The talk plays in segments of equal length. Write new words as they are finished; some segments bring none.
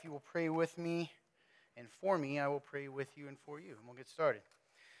If you will pray with me and for me, I will pray with you and for you. And we'll get started.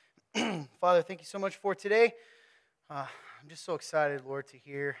 Father, thank you so much for today. I'm just so excited, Lord, to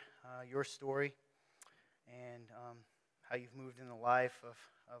hear your story and how you've moved in the life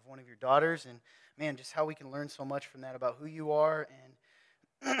of one of your daughters. And, man, just how we can learn so much from that about who you are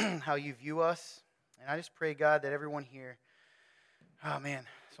and how you view us. And I just pray, God, that everyone here, oh, man,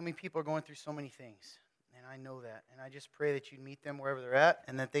 so many people are going through so many things. And I know that. And I just pray that you'd meet them wherever they're at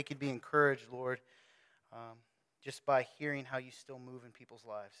and that they could be encouraged, Lord, just by hearing how you still move in people's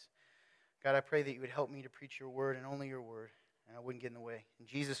lives. God, I pray that you would help me to preach your word and only your word, and I wouldn't get in the way. In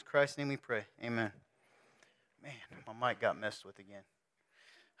Jesus Christ's name we pray. Amen. Man, my mic got messed with again.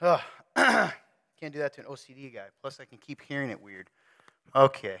 Oh, can't do that to an OCD guy. Plus, I can keep hearing it weird.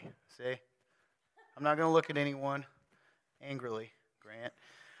 Okay, see? I'm not going to look at anyone angrily, Grant.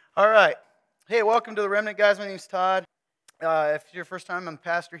 All right. Hey, welcome to the Remnant, guys. My name's Todd. If it's your first time, I'm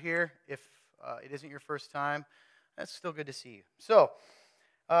pastor here. If it isn't your first time, that's still good to see you. So,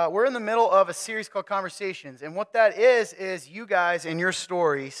 we're in the middle of a series called Conversations, and what that is you guys and your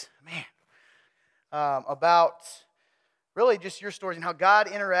stories, man, about really just your stories and how God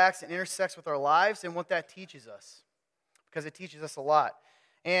interacts and intersects with our lives and what that teaches us, because it teaches us a lot.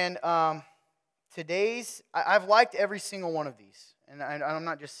 And I've liked every single one of these, and I'm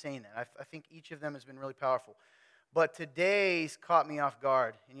not just saying that. I think each of them has been really powerful. But today's caught me off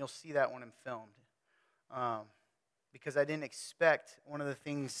guard, and you'll see that when I'm filmed. Because I didn't expect one of the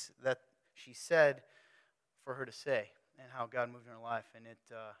things that she said for her to say and how God moved in her life. And it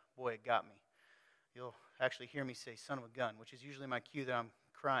got me. You'll actually hear me say son of a gun, which is usually my cue that I'm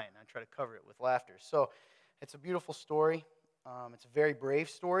crying. I try to cover it with laughter. So it's a beautiful story. It's a very brave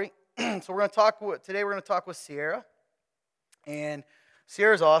story. So today we're going to talk with Sierra. And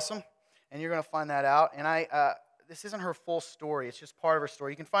Sierra's awesome, and you're going to find that out. And this isn't her full story. It's just part of her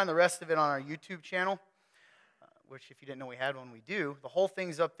story. You can find the rest of it on our YouTube channel, which if you didn't know we had one, we do. The whole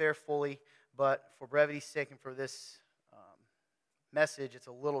thing's up there fully, but for brevity's sake and for this message, it's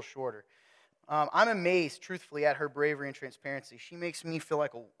a little shorter. I'm amazed, truthfully, at her bravery and transparency. She makes me feel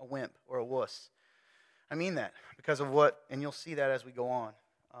like a wimp or a wuss. I mean that because of and you'll see that as we go on.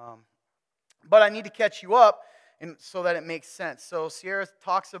 But I need to catch you up so that it makes sense. So Sierra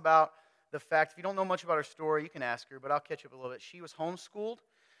talks about the fact, if you don't know much about her story, you can ask her, but I'll catch you up a little bit. She was homeschooled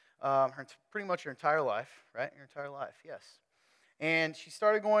pretty much her entire life, right? Her entire life, yes. And she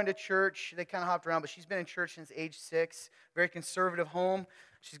started going to church. They kind of hopped around, but she's been in church since age 6. Very conservative home.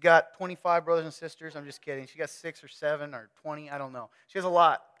 She's got 25 brothers and sisters. I'm just kidding. She got 6 or 7 or 20. I don't know. She has a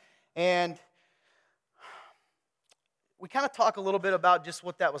lot. And we kind of talk a little bit about just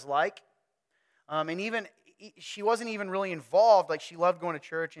what that was like. And even she wasn't even really involved. Like, she loved going to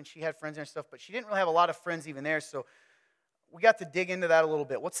church and she had friends and stuff, but she didn't really have a lot of friends even there. So we got to dig into that a little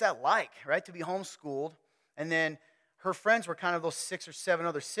bit. What's that like, right, to be homeschooled? And then her friends were kind of those 6 or 7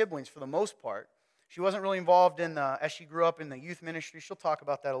 other siblings for the most part. She wasn't really involved as she grew up in the youth ministry. She'll talk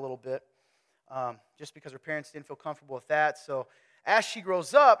about that a little bit, just because her parents didn't feel comfortable with that. So as she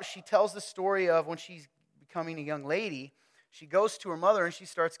grows up, she tells the story of when she's becoming a young lady, she goes to her mother and she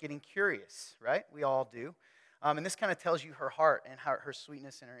starts getting curious, right? We all do. And this kind of tells you her heart and her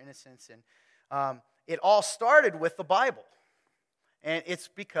sweetness and her innocence. And it all started with the Bible. And it's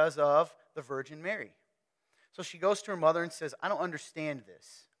because of the Virgin Mary. So she goes to her mother and says, I don't understand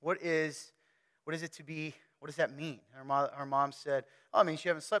this. What is it to be, what does that mean? Her mom said, oh, it means you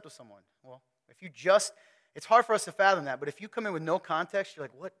haven't slept with someone. Well, it's hard for us to fathom that, but if you come in with no context, you're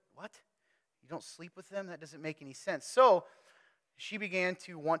like, what? You don't sleep with them? That doesn't make any sense. So she began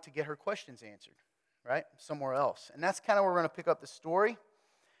to want to get her questions answered, right, somewhere else. And that's kind of where we're going to pick up the story.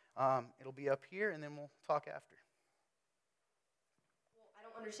 It'll be up here, and then we'll talk after. I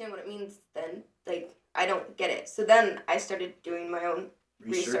don't understand what it means then. Like, I don't get it. So then I started doing my own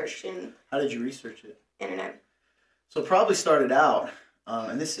research. How did you research it? Internet. So it probably started out,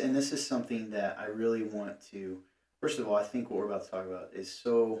 and this is something that I really want to, first of all, I think what we're about to talk about is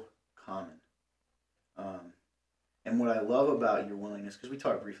so common. And what I love about your willingness, because we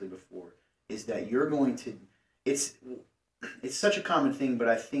talked briefly before, is that you're going to, it's such a common thing, but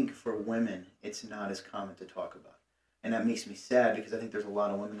I think for women, it's not as common to talk about. And that makes me sad because I think there's a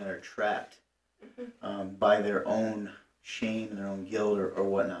lot of women that are trapped by their own shame and their own guilt or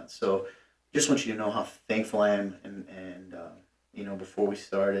whatnot. So just want you to know how thankful I am. And before we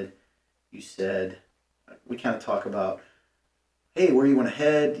started, you said, we kind of talk about, hey, where you want to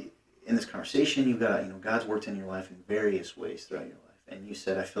head in this conversation. You've got, God's worked in your life in various ways throughout your life. And you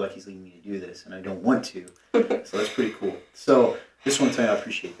said, I feel like he's leading me to do this, and I don't want to. So that's pretty cool. So just want to tell you I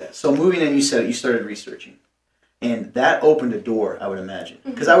appreciate that. So moving in, you said you started researching. And that opened a door, I would imagine.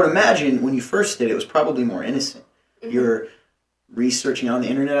 Because I would imagine when you first did it, it was probably more innocent. You're researching on the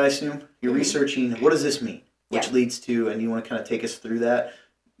internet, I assume. You're researching, what does this mean? Which leads to, and you want to kind of take us through that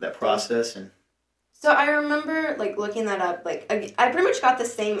process. And so I remember, like, looking that up. Like, I pretty much got the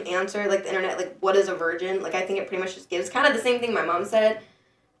same answer, like, the internet, like, what is a virgin? Like, I think it pretty much just gives kind of the same thing my mom said.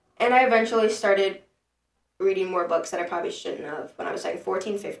 And I eventually started reading more books that I probably shouldn't have when I was, like,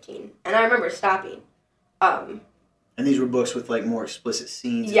 14, 15. And I remember stopping. And these were books with, like, more explicit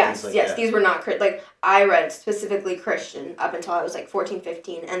scenes and yes, things like that. These were not, like, I read specifically Christian up until I was, like, 14,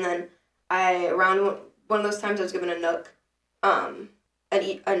 15. And then around one of those times, I was given a Nook,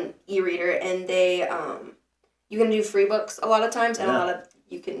 an e-reader, and they, you can do free books a lot of times, and a lot of,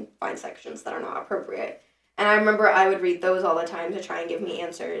 you can find sections that are not appropriate. And I remember I would read those all the time to try and give me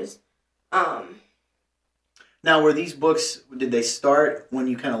answers. Now, were these books, did they start when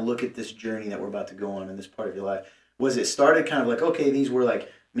you kind of look at this journey that we're about to go on in this part of your life? Was it started kind of like, okay, these were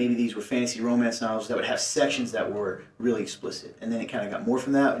like, maybe these were fantasy romance novels that would have sections that were really explicit, and then it kind of got more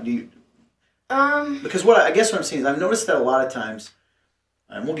from that? Because I guess what I'm saying is I've noticed that a lot of times,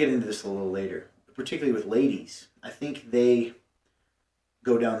 and we'll get into this a little later, particularly with ladies, I think they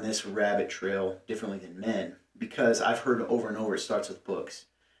go down this rabbit trail differently than men, because I've heard over and over it starts with books.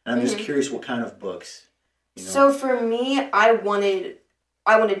 And I'm just curious what kind of books. You know? So for me, I wanted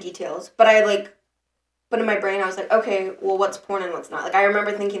details, but but in my brain I was like, okay, well, what's porn and what's not? Like, I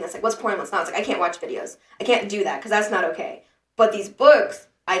remember thinking this, like, what's porn and what's not? It's like, I can't watch videos. I can't do that because that's not okay. But these books,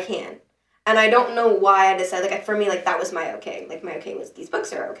 I can. And I don't know why I decided, like, for me, like, that was my okay. Like, my okay was, these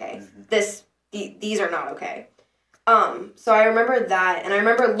books are okay. These are not okay. So I remember that, and I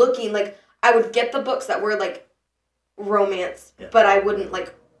remember looking, like, I would get the books that were, like, romance, but I wouldn't,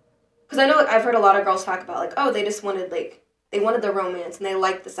 like, because I know, like, I've heard a lot of girls talk about, like, oh, they just wanted, like, they wanted the romance, and they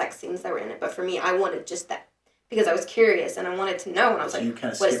liked the sex scenes that were in it, but for me, I wanted just that, because I was curious, and I wanted to know, and I was like, you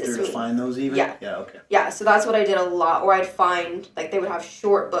kind of what does skip this through mean? To find those even? Yeah. Yeah, okay. Yeah, so that's what I did a lot, or I'd find, like, they would have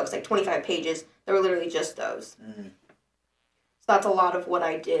short books, like 25 pages, that were literally just those. So that's a lot of what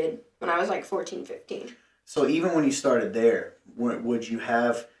I did when I was, like, 14, 15. So even when you started there, would you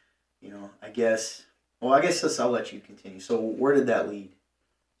have, I guess I'll let you continue. So where did that lead?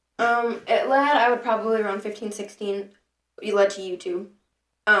 It led, I would probably around 15, 16, it led to YouTube.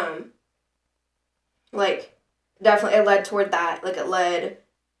 Like, definitely, it led toward that. Like, it led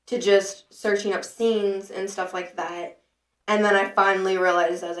to just searching up scenes and stuff like that. And then I finally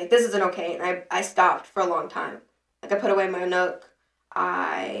realized, I was like, this isn't okay. And I stopped for a long time. Like, I put away my Nook.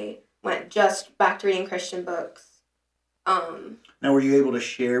 I went just back to reading Christian books. Now, were you able to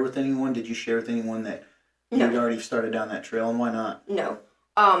share with anyone? Did you share with anyone that you had already started down that trail, and why not? No.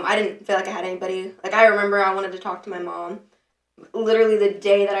 I didn't feel like I had anybody. Like, I remember I wanted to talk to my mom. Literally the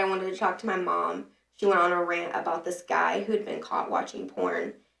day that I wanted to talk to my mom, she went on a rant about this guy who had been caught watching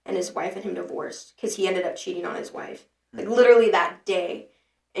porn, and his wife and him divorced because he ended up cheating on his wife. Like, literally that day.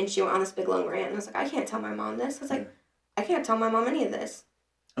 And she went on this big long rant, and I was like, I can't tell my mom this. I was like, I can't tell my mom any of this.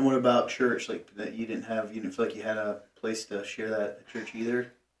 And what about church? Like, that you didn't feel like you had a place to share that at church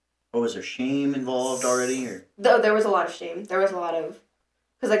either? Or was there shame involved already? Or There was a lot of shame. There was a lot of,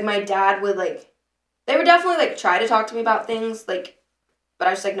 because, like, my dad would, like, they would definitely, like, try to talk to me about things, like, but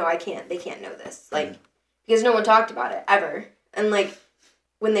I was like, no, I can't. They can't know this. Like, because no one talked about it, ever. And, like,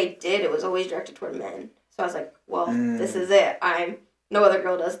 when they did, it was always directed toward men. So I was like, well, this is it. No other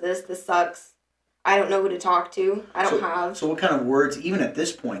girl does this. This sucks. I don't know who to talk to. I don't have. So what kind of words, even at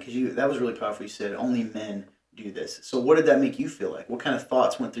this point, because that was really powerful, you said only men do this. So what did that make you feel like? What kind of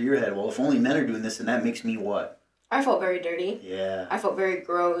thoughts went through your head? Well, if only men are doing this, then that makes me what? I felt very dirty. Yeah. I felt very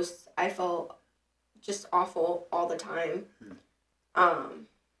gross. I felt just awful all the time.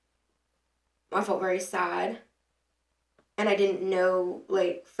 I felt very sad. And I didn't know,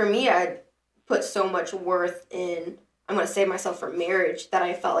 like, for me, I'd put so much worth in, I'm going to save myself for marriage, that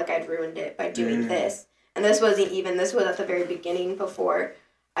I felt like I'd ruined it by doing this. And this was at the very beginning before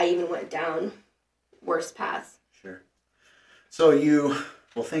I even went down worse paths. Sure. So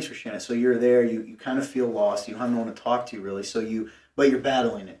thanks for sharing it. So you're there, you kind of feel lost, you don't have no one to talk to really, but you're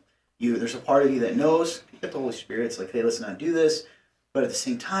battling it. There's a part of you that knows, you got the Holy Spirit, it's like, hey, listen, I do this, but at the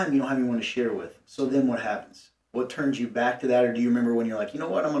same time, you don't have anyone to share with. So then what happens? What turns you back to that, or do you remember when you're like, you know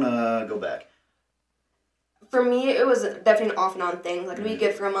what, I'm going to go back? For me, it was definitely an off and on thing. Like, it'd be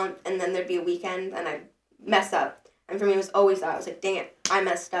good for a month, and then there'd be a weekend, and I'd mess up. And for me, it was always that. I was like, dang it, I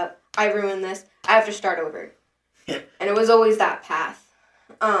messed up. I ruined this. I have to start over. Yeah. And it was always that path.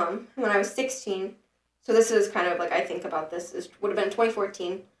 When I was 16, so this is kind of, like, I think about this, would have been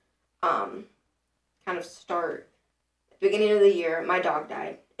 2014, kind of start, beginning of the year, my dog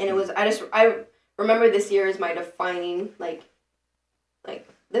died. And it was, I remember this year as my defining, like,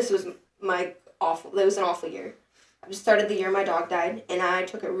 this was my awful, it was an awful year. I just started the year my dog died, and I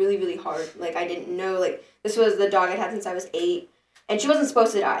took it really, really hard. Like, I didn't know, like, this was the dog I'd had since I was 8, and she wasn't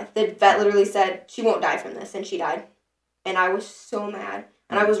supposed to die. The vet literally said, she won't die from this, and she died. And I was so mad,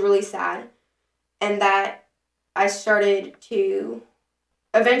 and I was really sad. And that I started to,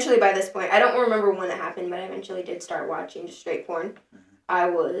 eventually by this point, I don't remember when it happened, but I eventually did start watching just straight porn. Mm-hmm. I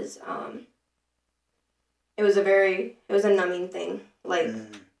was, it was a numbing thing. Like,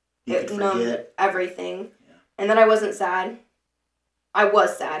 it numbed everything. Yeah. And then I wasn't sad. I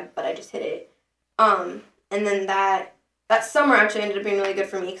was sad, but I just hit it. And then that summer actually ended up being really good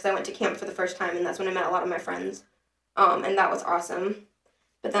for me because I went to camp for the first time, and that's when I met a lot of my friends. And that was awesome.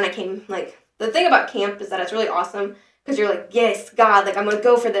 But then I came, like, the thing about camp is that it's really awesome because you're like, yes, God, like, I'm going to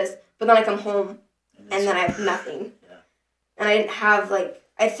go for this. But then I come home, and then I have nothing. Yeah. And I didn't have, like,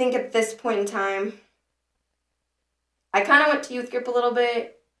 I think at this point in time, I kind of went to youth group a little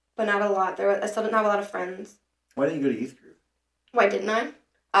bit, but not a lot. I still didn't have a lot of friends. Why didn't you go to youth group? Why didn't I?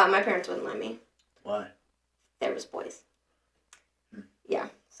 My parents wouldn't let me. Why? There was boys. Yeah,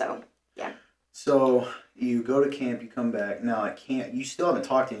 so, yeah. So, you go to camp, you come back. Now, at camp, you still haven't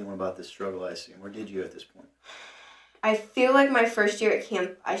talked to anyone about this struggle, I assume. Or did you at this point? I feel like my first year at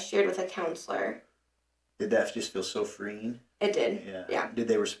camp, I shared with a counselor. Did that just feel so freeing? It did. Yeah. Did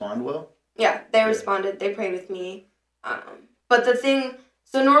they respond well? Yeah, they responded. They prayed with me. But the thing,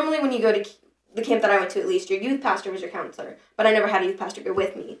 so normally when you go to the camp that I went to, at least, your youth pastor was your counselor. But I never had a youth pastor go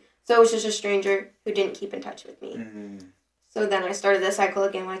with me. So it was just a stranger who didn't keep in touch with me. Mm-hmm. So then I started the cycle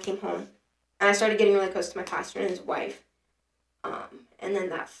again when I came home. And I started getting really close to my pastor and his wife. And then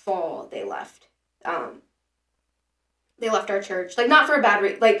that fall, they left. They left our church. Like, not for a bad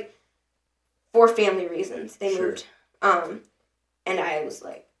reason. Like, for family reasons. They moved. And I was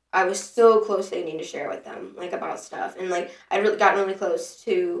like, I was so close to needing to share with them, like, about stuff. And, like, I'd gotten really close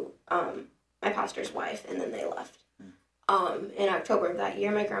to my pastor's wife, and then they left. In October of that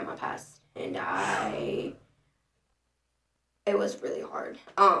year, my grandma passed. And it was really hard.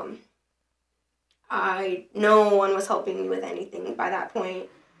 No one was helping me with anything by that point.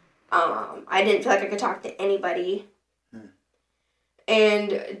 I didn't feel like I could talk to anybody.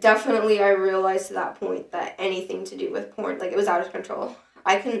 And definitely I realized to that point that anything to do with porn, like, it was out of control.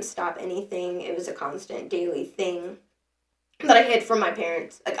 I couldn't stop anything. It was a constant daily thing that I hid from my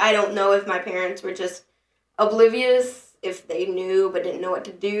parents. Like, I don't know if my parents were just oblivious, if they knew but didn't know what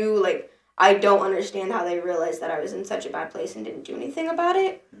to do. Like, I don't understand how they realized that I was in such a bad place and didn't do anything about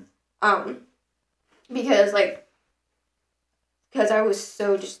it. Because I was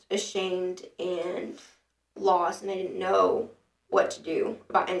so just ashamed and lost, and I didn't know what to do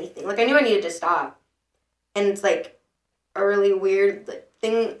about anything. Like, I knew I needed to stop. And it's, like, a really weird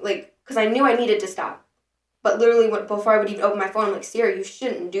thing, like, because I knew I needed to stop. But literally, before I would even open my phone, I'm like, Sierra, you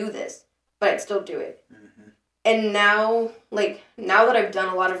shouldn't do this. But I'd still do it. Mm-hmm. And now that I've done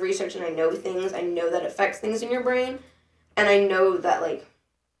a lot of research and I know things, I know that affects things in your brain. And I know that, like,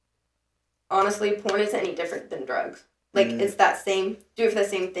 honestly, porn isn't any different than drugs. Like, it's that same, do it for the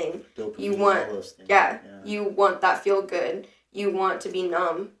same thing. Dopamine, you want, all those things. Yeah, you want that feel good. You want to be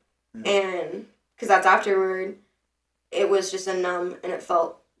numb. And, because that's afterward, it was just a numb, and it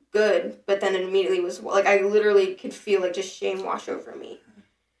felt good. But then it immediately was, like, I literally could feel, like, just shame wash over me.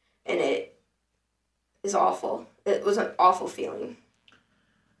 And it is awful. It was an awful feeling.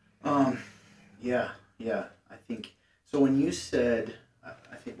 Yeah. I think, so when you said,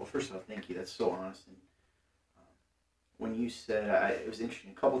 I think, well, first of all, thank you. That's so honest. And when you said, it was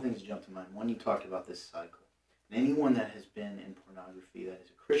interesting. A couple things jumped to mind. One, you talked about this cycle. And anyone that has been in pornography that is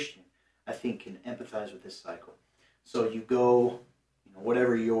a Christian, I think, can empathize with this cycle. So you go,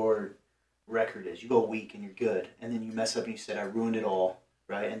 whatever your record is, you go a week and you're good. And then you mess up and you said, I ruined it all,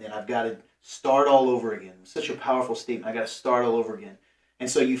 right? And then I've got to start all over again. It's such a powerful statement. I got to start all over again. And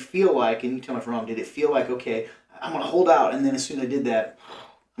so you feel like, and you tell me if I'm wrong, did it feel like, okay, I'm going to hold out, and then as soon as I did that,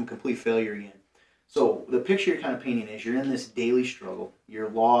 I'm a complete failure again. So the picture you're kind of painting is you're in this daily struggle. You're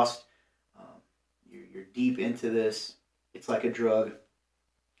lost. You're deep into this. It's like a drug.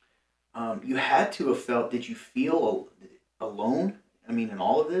 You had to have felt, did you feel alone? I mean, in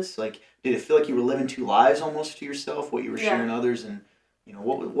all of this? Like, did it feel like you were living two lives almost to yourself, what you were sharing others? And,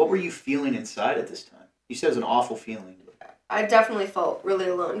 what were you feeling inside at this time? You said it was an awful feeling. I definitely felt really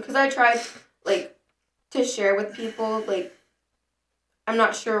alone. Because I tried, like, to share with people, like, I'm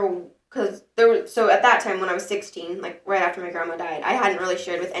not sure, because so at that time when I was 16, like, right after my grandma died, I hadn't really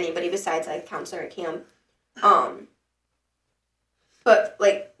shared with anybody besides, like, counselor at camp. But,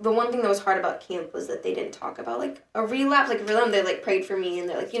 like, the one thing that was hard about camp was that they didn't talk about, like, a relapse. Like, for them, they, like, prayed for me, and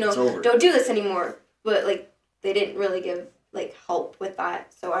they're like, don't do this anymore. But, like, they didn't really give, like, help with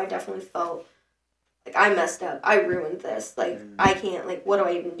that. So I definitely felt like I messed up. I ruined this. Like, I can't, like, what do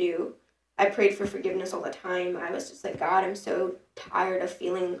I even do? I prayed for forgiveness all the time. I was just like, God, I'm so tired of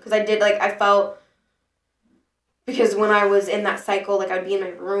feeling, because I felt, because when I was in that cycle, like, I'd be in my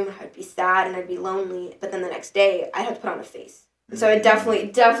room, and I'd be sad, and I'd be lonely, but then the next day, I'd have to put on a face. And so I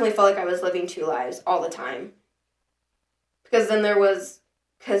definitely felt like I was living two lives all the time. Because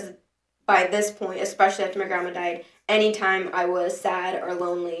because by this point, especially after my grandma died, anytime I was sad or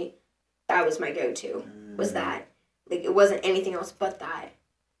lonely, that was my go-to, was that. Like, it wasn't anything else but that.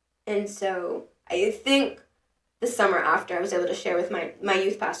 And so I think the summer after, I was able to share with my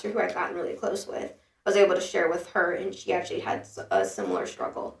youth pastor, who I'd gotten really close with. I was able to share with her, and she actually had a similar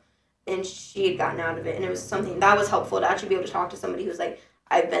struggle. And she had gotten out of it, and it was something that was helpful to actually be able to talk to somebody who's like,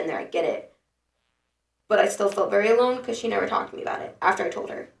 I've been there, I get it. But I still felt very alone because she never talked to me about it after I told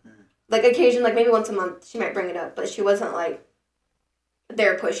her. Like, occasionally, like, maybe once a month, she might bring it up, but she wasn't, like,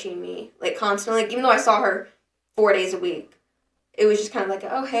 there pushing me, like, constantly. Like, even though I saw her 4 days a week, it was just kind of like,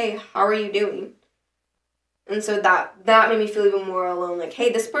 oh, hey, how are you doing? And so that made me feel even more alone. Like,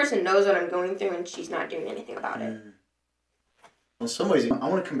 hey, this person knows what I'm going through, and she's not doing anything about it. Well, in some ways, I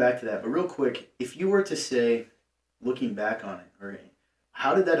want to come back to that, but real quick, if you were to say, looking back on it, or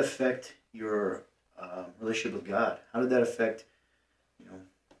how did that affect your relationship with God? How did that affect,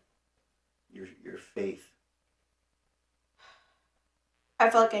 your faith? I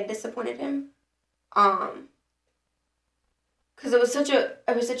felt like I disappointed him, because it was such a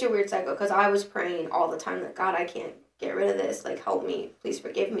weird cycle. Because I was praying all the time that, God, I can't get rid of this. Like, help me, please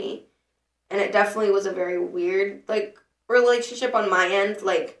forgive me, and it definitely was a very weird, like, relationship on my end.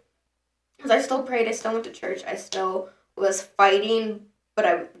 Like, because I still prayed, I still went to church, I still was fighting, but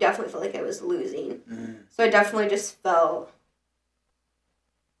I definitely felt like I was losing. So I definitely just felt,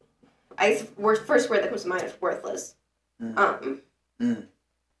 first word that comes to mind is worthless. And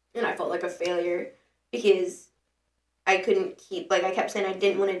I felt like a failure because I couldn't I kept saying I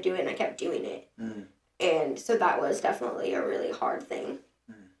didn't want to do it, and I kept doing it. And so that was definitely a really hard thing.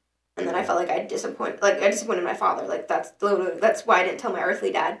 And then I felt like I disappointed my father. Like, that's why I didn't tell my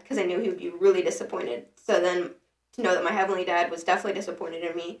earthly dad, because I knew he would be really disappointed. So then to know that my heavenly dad was definitely disappointed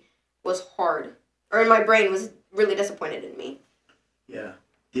in me was hard. Or my brain was really disappointed in me. Yeah.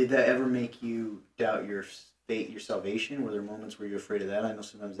 Did that ever make you doubt your fate, your salvation? Were there moments where you're afraid of that? I know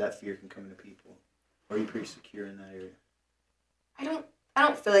sometimes that fear can come into people. Or are you pretty secure in that area? I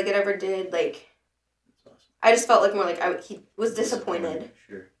don't feel like it ever did. Like, that's awesome. I just felt like more like he was disappointed.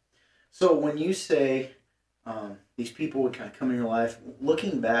 Sure. So when you say these people would kind of come in your life,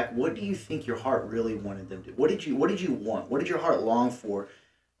 looking back, what do you think your heart really wanted them to do? What did you want? What did your heart long for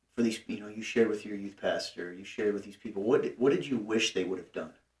these? You shared with your youth pastor. You shared with these people. What did you wish they would have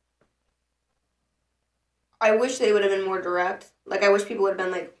done? I wish they would have been more direct. Like, I wish people would have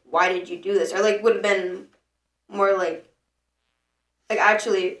been like, why did you do this? Or, like, would have been more like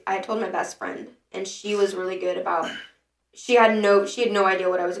actually, I told my best friend, and she was really good about, she had no idea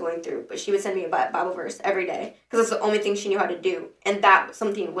what I was going through, but she would send me a Bible verse every day, because that's the only thing she knew how to do. And that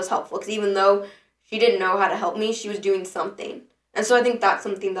something was helpful, because even though she didn't know how to help me, she was doing something. And so I think that's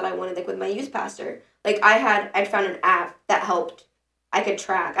something that I wanted, like, with my youth pastor. Like, I'd found an app that helped. I could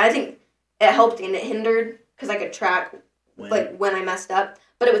track. I think it helped and it hindered, because I could track when I messed up,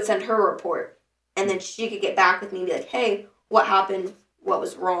 but it would send her a report, and then she could get back with me and be like, hey, what happened? What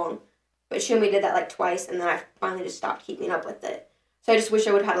was wrong? But she only did that like twice, and then I finally just stopped keeping up with it. So I just wish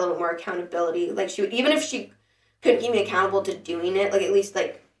I would have had a little more accountability. Like, she would, even if she couldn't keep me accountable to doing it, like, at least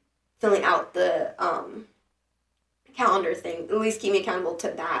like filling out the calendar thing, at least keep me accountable to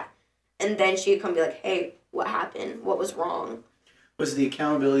that. And then she would come and be like, hey, what happened? What was wrong? Was the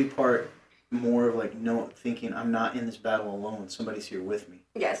accountability part more of like, thinking I'm not in this battle alone, somebody's here with me?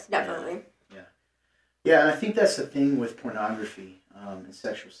 Yes, definitely. Yeah, and I think that's the thing with pornography and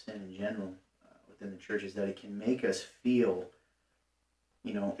sexual sin in general within the church, is that it can make us feel,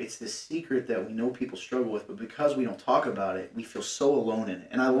 it's this secret that we know people struggle with, but because we don't talk about it, we feel so alone in it.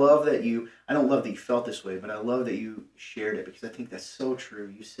 And I love that I don't love that you felt this way, but I love that you shared it, because I think that's so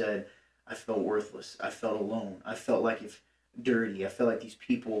true. You said, I felt worthless. I felt alone. I felt like dirty. I felt like these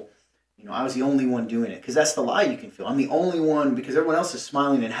people, I was the only one doing it, because that's the lie you can feel. I'm the only one, because everyone else is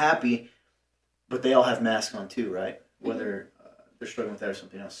smiling and happy, but they all have masks on too, right? Whether they're struggling with that or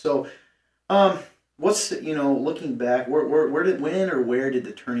something else. So, what's, looking back, where did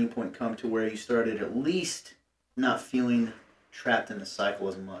the turning point come to where you started at least not feeling trapped in the cycle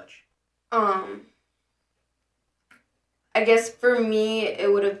as much? I guess for me,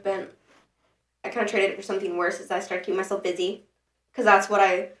 it would have been, I kind of traded it for something worse as I started keeping myself busy. Because that's what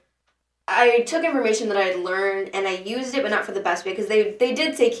I took information that I had learned and I used it, but not for the best way. Because they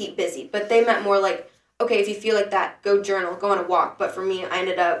did say keep busy, but they meant more like, okay, if you feel like that, go journal, go on a walk. But for me, I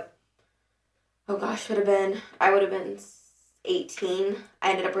ended up, I would have been 18.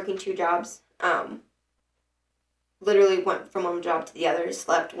 I ended up working 2 jobs. Literally went from one job to the other,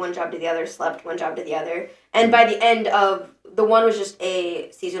 slept one job to the other, slept one job to the other. And by the end of, the one was just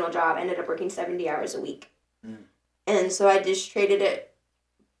a seasonal job, I ended up working 70 hours a week. And so I just traded it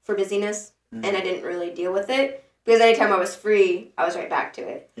for busyness, and I didn't really deal with it. Because anytime I was free, I was right back to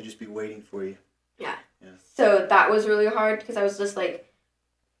it. It'd just be waiting for you. Yeah. So that was really hard, because I was just like,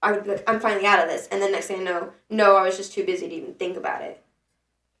 I would be like, I'm finally out of this. And then next thing I know, no, I was just too busy to even think about it.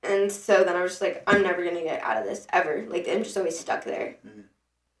 And so then I was just like, I'm never going to get out of this, ever. Like, I'm just always stuck there.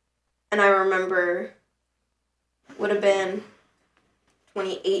 And I remember, would have been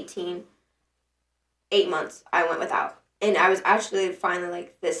 2018, 8 months I went without. And I was actually finally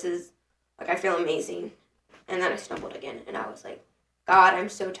like, this is, like, I feel amazing. And then I stumbled again. And I was like, God, I'm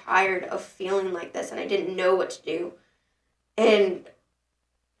so tired of feeling like this. And I didn't know what to do. And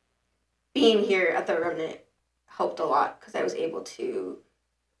being here at the Remnant helped a lot, because I was able to,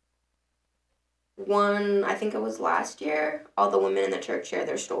 I think it was last year, all the women in the church shared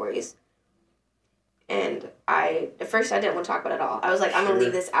their stories. And at first I didn't want to talk about it at all. I was like, I'm going to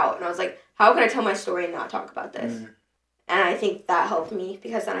leave this out. And I was like, how can I tell my story and not talk about this? And I think that helped me,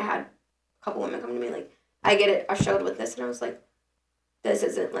 because then I had a couple women come to me like, I get it, I struggled with this. And I was like, this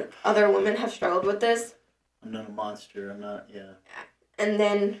isn't like, other women have struggled with this. I'm not a monster. I'm not, yeah. And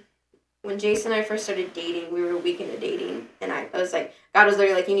then when Jason and I first started dating, we were a week into dating, and I was like, God was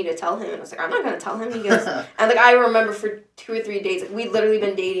literally like, you need to tell him. And I was like, I'm not going to tell him. He goes, and like, I remember for 2 or 3 days, like, we'd literally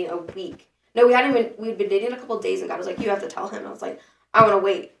been dating a week. No, we'd been dating a couple of days, and God was like, you have to tell him. And I was like, I want to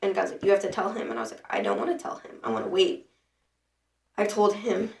wait. And God's like, you have to tell him. And I was like, I don't want to tell him. I want to wait. I told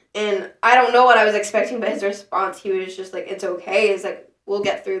him, and I don't know what I was expecting, but his response, he was just like, it's okay. It's like, we'll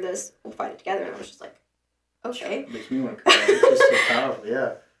get through this. We'll fight it together. And I was just like, okay. Makes me want to cry. It's just so powerful,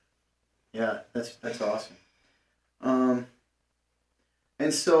 yeah. Yeah, that's awesome.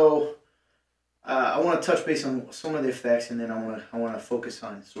 And so I want to touch base on some of the effects, and then I want to focus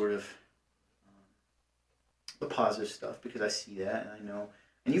on sort of the positive stuff, because I see that and I know,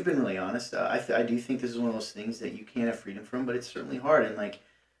 and you've been really honest. I do think this is one of those things that you can't have freedom from, but it's certainly hard. And like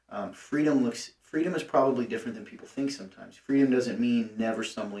freedom is probably different than people think sometimes. Freedom doesn't mean never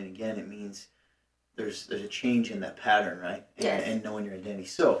stumbling again. It means there's a change in that pattern, right? And knowing your identity.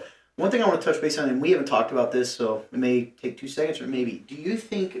 So one thing I want to touch base on, and we haven't talked about this, so it may take 2 seconds, or maybe, do you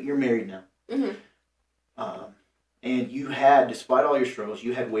think you're married now? And you had, despite all your struggles,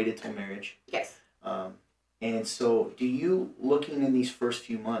 you had waited till marriage. Yes. And so do you, looking in these first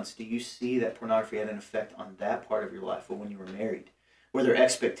few months, do you see that pornography had an effect on that part of your life, or when you were married? Were there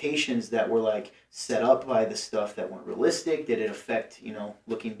expectations that were like set up by the stuff that weren't realistic? Did it affect,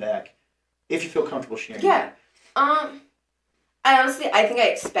 looking back, if you feel comfortable sharing? Yeah. I think I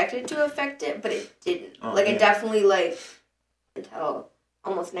expected to affect it, but it didn't. I definitely, until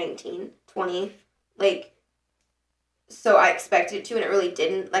almost 19, 20, so I expected to, and it really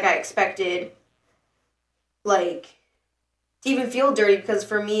didn't. I expected, to even feel dirty, because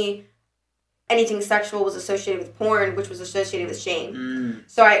for me, anything sexual was associated with porn, which was associated with shame.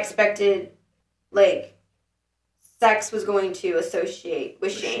 So I expected, sex was going to associate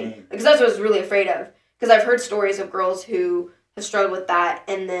with shame. Because that's what I was really afraid of. Because I've heard stories of girls who have struggled with that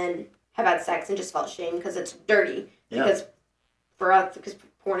and then have had sex and just felt shame because it's dirty. Yeah. Because for us, because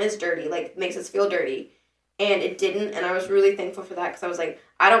porn is dirty, makes us feel dirty. And it didn't, and I was really thankful for that, because I was like,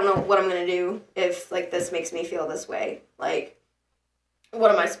 I don't know what I'm going to do if, this makes me feel this way.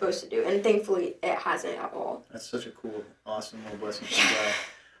 What am I supposed to do? And thankfully, it hasn't at all. That's such a cool, awesome little blessing from God.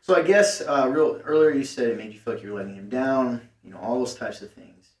 So I guess, earlier you said it made you feel like you were letting him down, all those types of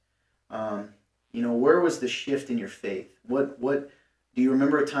things. Where was the shift in your faith? What do you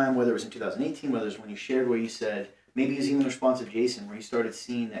remember a time, whether it was in 2018, whether it was when you shared where you said, maybe it was even the response of Jason, where you started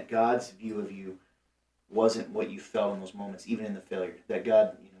seeing that God's view of you wasn't what you felt in those moments, even in the failure, that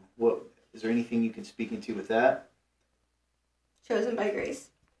God, what, is there anything you can speak into with that? Chosen by grace.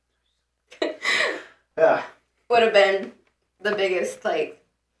 Yeah. Would have been the biggest,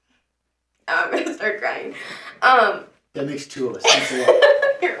 I'm going to start crying. That makes 2 of us. Thanks a lot.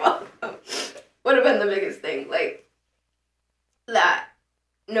 You're welcome. Would have been the biggest thing, that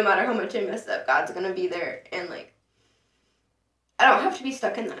no matter how much I mess up, God's going to be there, and, I don't have to be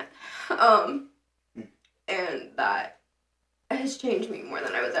stuck in that. And that has changed me more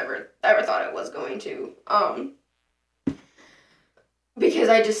than I was ever thought it was going to.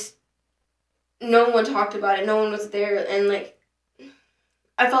 because no one talked about it. No one was there. And, like,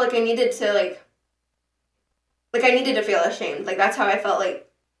 I felt like I needed to, like I needed to feel ashamed. Like, that's how I felt, like,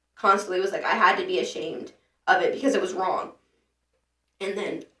 constantly was, like, I had to be ashamed of it because it was wrong. And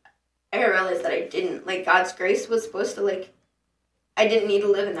then I realized that I didn't. Like, God's grace was supposed to, like, I didn't need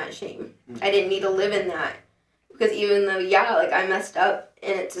to live in that shame. I didn't need to live in that. Because even though, like, I messed up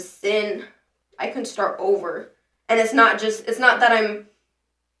and it's a sin, I can start over. And it's not that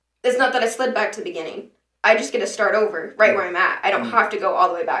I slid back to the beginning. I just get to start over right where I'm at. I don't have to go all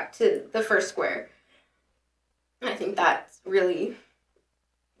the way back to the first square. And I think that's really,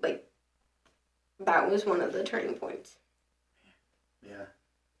 like, that was one of the turning points. Yeah.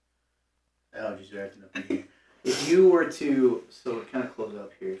 Oh, just acting up in here. If you were to, so to kind of close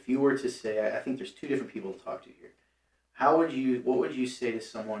up here, if you were to say, I think there's two different people to talk to here. What would you say to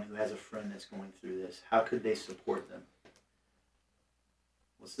someone who has a friend that's going through this? How could they support them?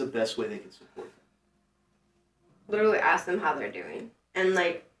 What's the best way they could support them? Literally ask them how they're doing. And,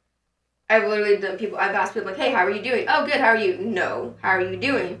 like, I've asked people, like, hey, how are you doing? Oh, good, how are you? No, how are you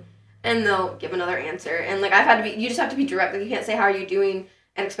doing? And they'll give another answer. And, like, you just have to be direct. Like, you can't say, how are you doing,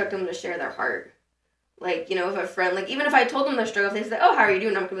 and expect them to share their heart. Like, you know, if a friend, like, even if I told them their struggle, if they say, oh, how are you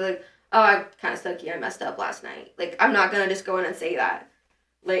doing? I'm going to be like, oh, I kind of sucky. I messed up last night. Like, I'm not going to just go in and say that.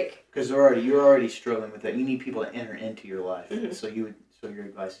 Like, because you're already struggling with that. You need people to enter into your life. Mm-hmm. So your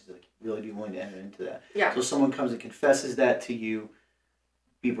advice is, like, really be willing to enter into that. Yeah. So someone comes and confesses that to you,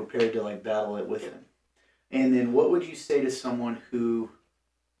 be prepared to, like, battle it with them. And then what would you say to someone who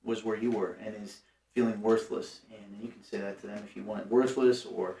was where you were and is feeling worthless? And you can say that to them if you want, worthless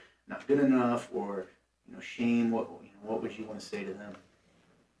or not good enough or, you know, shame. What would you want to say to them?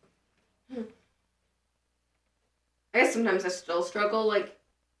 I guess sometimes I still struggle, like,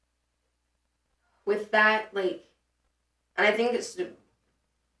 with that, like, and I think it's to,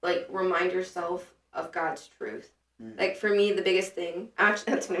 like, remind yourself of God's truth. Mm. Like, for me, the biggest thing,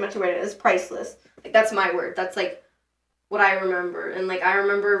 actually, that's pretty much what it is, priceless. Like, that's my word. That's, like, what I remember. And, like, I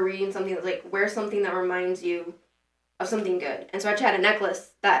remember reading something that's, like, wear something that reminds you of something good. And so I actually had a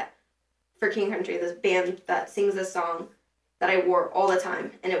necklace that, for King Country, this band that sings this song, that I wore all the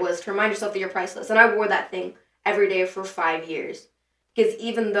time. And it was to remind yourself that you're priceless. And I wore that thing every day for 5 years. Because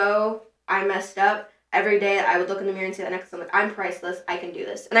even though I messed up, every day I would look in the mirror and see that necklace. I'm like, I'm priceless. I can do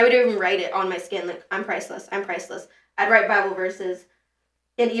this. And I would even write it on my skin, like, I'm priceless. I'm priceless. I'd write Bible verses.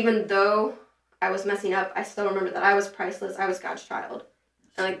 And even though I was messing up, I still remember that I was priceless. I was God's child.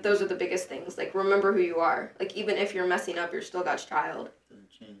 And, like, those are the biggest things. Like, remember who you are. Like, even if you're messing up, you're still God's child. Doesn't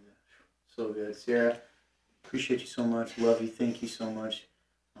change that. So good. Sarah, appreciate you so much. Love you. Thank you so much.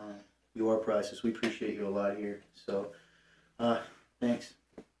 You are priceless. We appreciate you a lot here. So, thanks.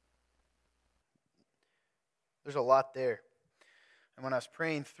 There's a lot there. And when I was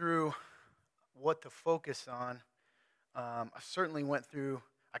praying through what to focus on, I certainly went through,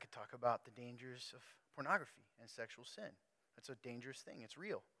 I could talk about the dangers of pornography and sexual sin. That's a dangerous thing. It's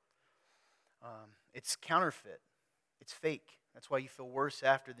real. It's counterfeit. It's fake. That's why you feel worse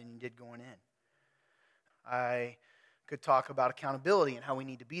after than you did going in. I could talk about accountability and how we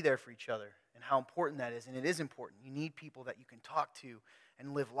need to be there for each other and how important that is. And it is important. You need people that you can talk to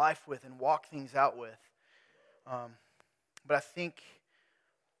and live life with and walk things out with. But I think,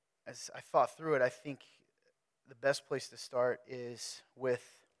 as I thought through it, I think the best place to start is with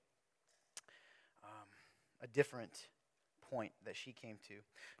a different point that she came to.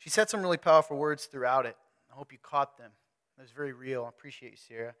 She said some really powerful words throughout it. I hope you caught them. It was very real. I appreciate you,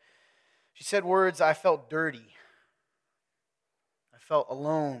 Sarah. She said words, I felt dirty. I felt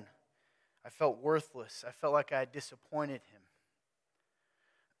alone. I felt worthless. I felt like I had disappointed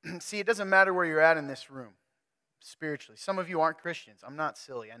him. See, it doesn't matter where you're at in this room, spiritually. Some of you aren't Christians. I'm not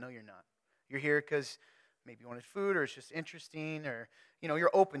silly. I know you're not. You're here because maybe you wanted food or it's just interesting or, you know,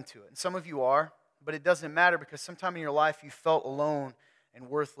 you're open to it. And some of you are, but it doesn't matter because sometime in your life you felt alone and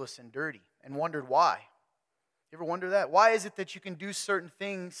worthless and dirty and wondered why. You ever wonder that? Why is it that you can do certain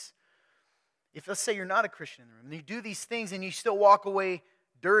things if, let's say, you're not a Christian in the room, and you do these things and you still walk away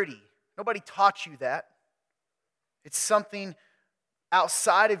dirty? Nobody taught you that. It's something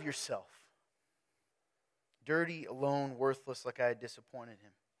outside of yourself. Dirty, alone, worthless, like I had disappointed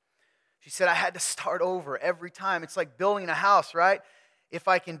him. She said, I had to start over every time. It's like building a house, right? If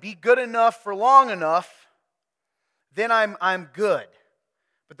I can be good enough for long enough, then I'm good.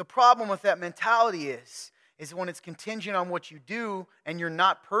 But the problem with that mentality is when it's contingent on what you do and you're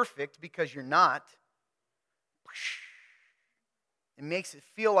not perfect because you're not, it makes it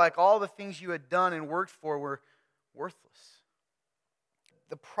feel like all the things you had done and worked for were worthless.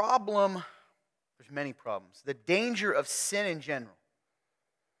 The problem, there's many problems. The danger of sin in general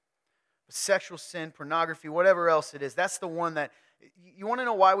Sexual sin, pornography, whatever else it is, that's the one that, you want to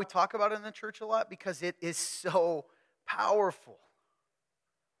know why we talk about it in the church a lot? Because it is so powerful.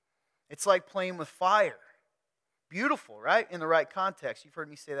 It's like playing with fire. Beautiful, right? In the right context. You've heard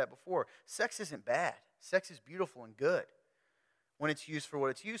me say that before. Sex isn't bad. Sex is beautiful and good when it's used for what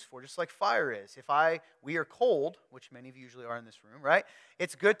it's used for, just like fire is. If we are cold, which many of you usually are in this room, right?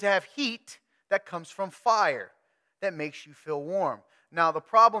 It's good to have heat that comes from fire that makes you feel warm. Now, the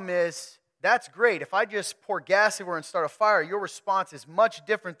problem is, that's great. If I just pour gas everywhere and start a fire, your response is much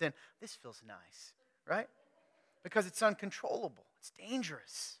different than, this feels nice, right? Because it's uncontrollable. It's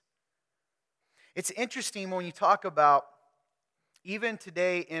dangerous. It's interesting when you talk about, even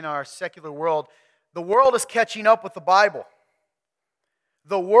today in our secular world, the world is catching up with the Bible.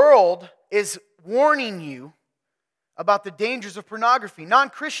 The world is warning you about the dangers of pornography.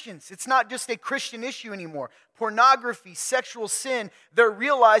 Non-Christians, it's not just a Christian issue anymore. Pornography, sexual sin, they're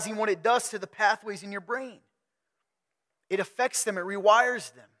realizing what it does to the pathways in your brain. It affects them, it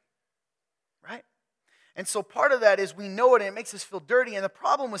rewires them, right? And so part of that is we know it and it makes us feel dirty. And the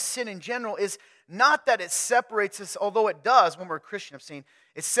problem with sin in general is not that it separates us, although it does when we're a Christian, I'm saying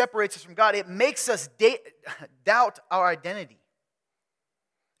it separates us from God. It makes us doubt our identity.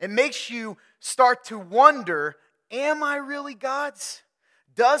 It makes you start to wonder, am I really God's?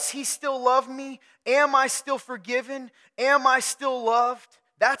 Does He still love me? Am I still forgiven? Am I still loved?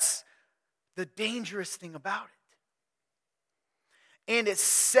 That's the dangerous thing about it. And it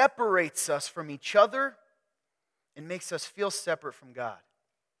separates us from each other and makes us feel separate from God.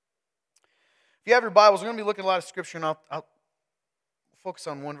 If you have your Bibles, we're going to be looking at a lot of Scripture, and I'll focus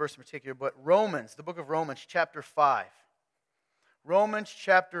on one verse in particular, but Romans, the book of Romans, chapter 5. Romans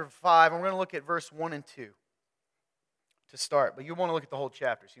chapter 5, and we're going to look at verse 1 and 2 to start. But you want to look at the whole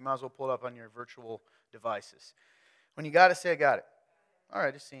chapter, so you might as well pull it up on your virtual devices. When you got it, say I got it. All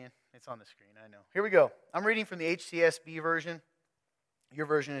right, just seeing. It's on the screen, I know. Here we go. I'm reading from the HCSB version. Your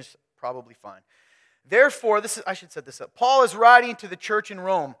version is probably fine. Therefore, I should set this up. Paul is writing to the church in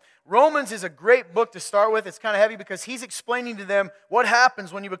Rome. Romans is a great book to start with. It's kind of heavy because he's explaining to them what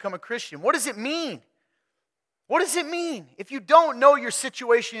happens when you become a Christian. What does it mean? What does it mean? If you don't know your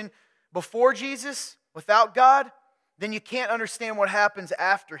situation before Jesus, without God, then you can't understand what happens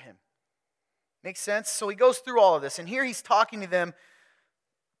after Him. Make sense? So he goes through all of this. And here he's talking to them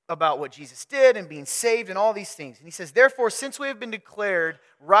about what Jesus did and being saved and all these things. And he says, therefore, since we have been declared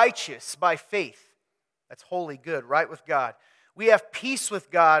righteous by faith, that's holy, good, right with God, we have peace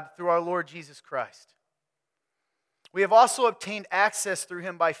with God through our Lord Jesus Christ. We have also obtained access through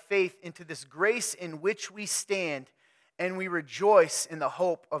Him by faith into this grace in which we stand, and we rejoice in the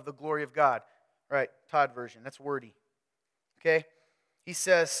hope of the glory of God. Right, Todd version, that's wordy. Okay? He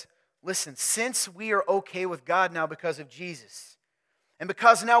says, listen, since we are okay with God now because of Jesus, and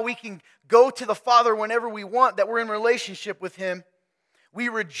because now we can go to the Father whenever we want, that we're in relationship with Him, we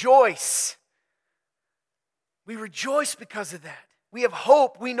rejoice. We rejoice because of that. We have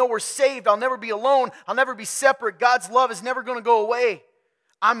hope. We know we're saved. I'll never be alone. I'll never be separate. God's love is never going to go away.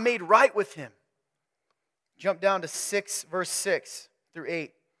 I'm made right with Him. Jump down to verse 6 through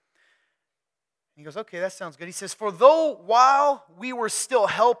 8. He goes, okay, that sounds good. He says, for though while we were still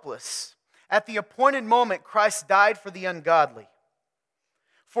helpless, at the appointed moment Christ died for the ungodly.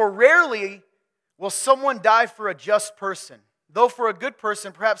 For rarely will someone die for a just person, though for a good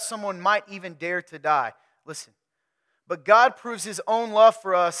person perhaps someone might even dare to die. Listen, but God proves His own love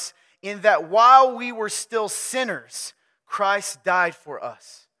for us in that while we were still sinners, Christ died for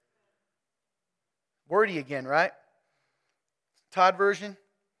us. Wordy again, right? Todd version.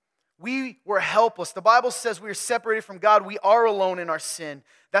 We were helpless. The Bible says we are separated from God. We are alone in our sin.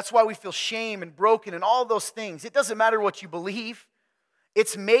 That's why we feel shame and broken and all those things. It doesn't matter what you believe.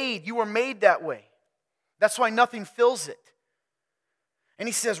 It's made. You were made that way. That's why nothing fills it. And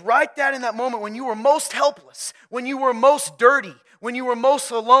he says, right that in that moment when you were most helpless, when you were most dirty, when you were most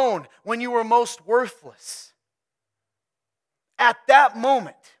alone, when you were most worthless. At that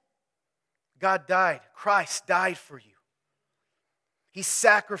moment, God died. Christ died for you. He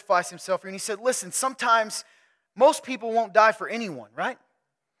sacrificed Himself for you. And He said, listen, sometimes most people won't die for anyone, right?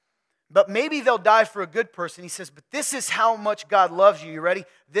 But maybe they'll die for a good person. He says, but this is how much God loves you. You ready?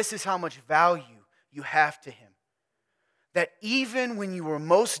 This is how much value you have to Him. That even when you were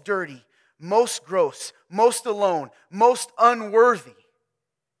most dirty, most gross, most alone, most unworthy,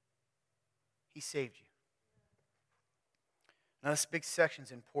 He saved you. Now this big section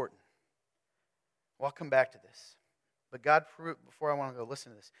is important. Well, I'll come back to this. But God proved, before I want to go,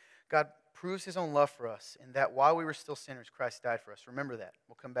 listen to this. God proves His own love for us in that while we were still sinners, Christ died for us. Remember that.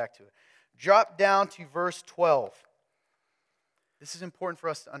 We'll come back to it. Drop down to verse 12. This is important for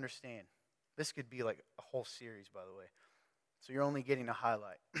us to understand. This could be like a whole series, by the way. So you're only getting a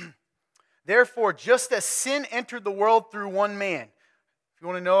highlight. Therefore, just as sin entered the world through one man. If you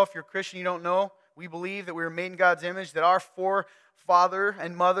want to know, if you're a Christian, you don't know, we believe that we were made in God's image, that our forefather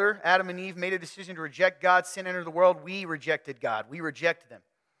and mother, Adam and Eve, made a decision to reject God. Sin entered the world. We rejected God. We reject them.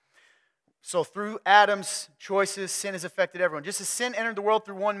 So through Adam's choices, sin has affected everyone. Just as sin entered the world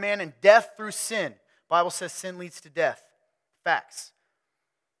through one man and death through sin. The Bible says sin leads to death. Facts.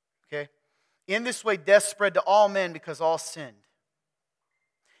 Okay? In this way, death spread to all men because all sinned.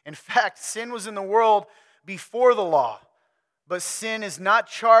 In fact, sin was in the world before the law, but sin is not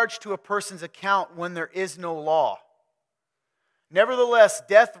charged to a person's account when there is no law. Nevertheless,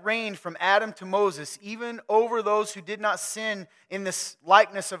 death reigned from Adam to Moses, even over those who did not sin in this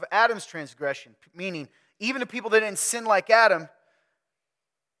likeness of Adam's transgression. Meaning, even the people that didn't sin like Adam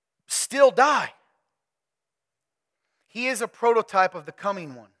still die. He is a prototype of the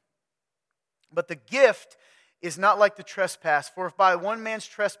coming one. But the gift is not like the trespass. For if by one man's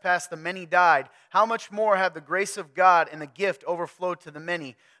trespass the many died, how much more have the grace of God and the gift overflowed to the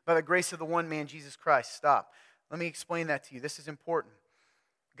many by the grace of the one man, Jesus Christ? Stop. Let me explain that to you. This is important.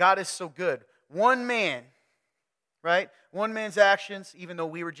 God is so good. One man, right? One man's actions, even though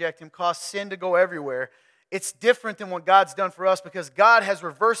we reject him, cause sin to go everywhere. It's different than what God's done for us because God has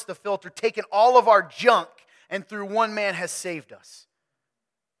reversed the filter, taken all of our junk, and through one man has saved us.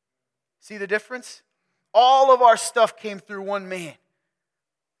 See the difference? All of our stuff came through one man.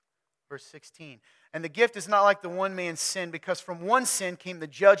 Verse 16. And the gift is not like the one man's sin, because from one sin came the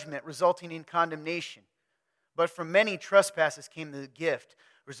judgment, resulting in condemnation. But from many trespasses came the gift,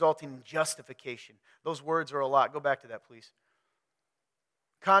 resulting in justification. Those words are a lot. Go back to that, please.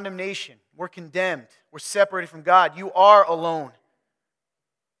 Condemnation. We're condemned. We're separated from God. You are alone.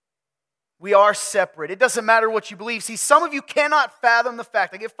 We are separate. It doesn't matter what you believe. See, some of you cannot fathom the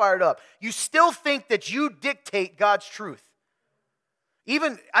fact. I get fired up. You still think that you dictate God's truth.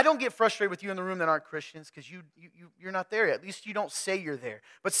 Even, I don't get frustrated with you in the room that aren't Christians because you're not there yet. At least you don't say you're there.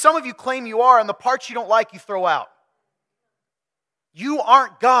 But some of you claim you are, and the parts you don't like, you throw out. You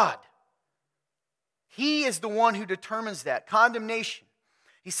aren't God. He is the one who determines that. Condemnation.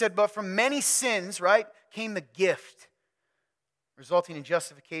 He said, but from many sins, right, came the gift, resulting in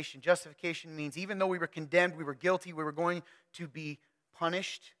justification. Justification means even though we were condemned, we were guilty, we were going to be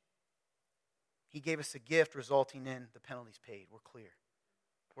punished, He gave us a gift resulting in the penalties paid. We're clear.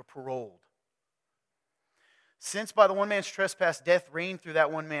 We're paroled. Since by the one man's trespass death reigned through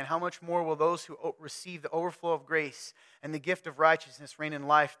that one man, how much more will those who receive the overflow of grace and the gift of righteousness reign in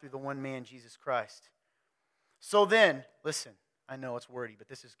life through the one man, Jesus Christ? So then, listen, I know it's wordy, but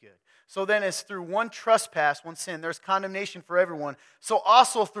this is good. So then, as through one trespass, one sin, there's condemnation for everyone, so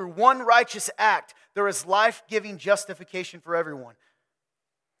also through one righteous act, there is life-giving justification for everyone.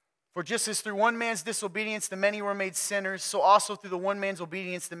 For just as through one man's disobedience the many were made sinners, so also through the one man's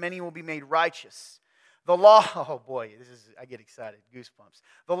obedience the many will be made righteous. The law, oh boy, I get excited, goosebumps.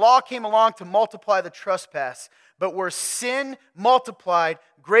 The law came along to multiply the trespass, but where sin multiplied,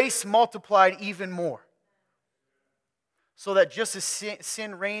 grace multiplied even more. So that just as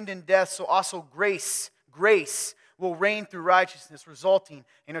sin reigned in death, so also grace will reign through righteousness, resulting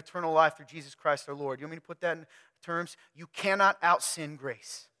in eternal life through Jesus Christ our Lord. You want me to put that in terms? You cannot out-sin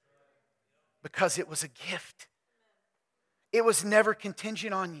grace because it was a gift. It was never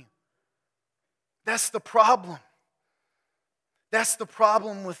contingent on you. That's the problem. That's the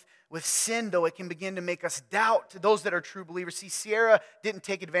problem with sin, though. It can begin to make us doubt those that are true believers. See, Sierra didn't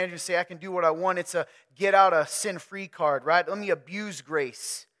take advantage and say, I can do what I want. It's a get out a sin-free card, right? Let me abuse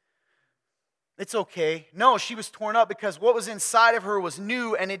grace. It's okay. No, she was torn up because what was inside of her was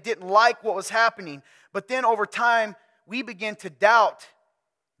new and it didn't like what was happening. But then over time, we begin to doubt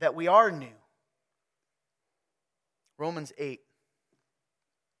that we are new. Romans 8.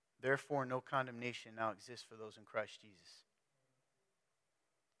 Therefore, no condemnation now exists for those in Christ Jesus.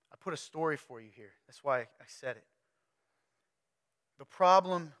 I put a story for you here. That's why I said it. The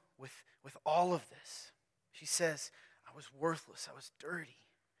problem with all of this, she says, I was worthless, I was dirty,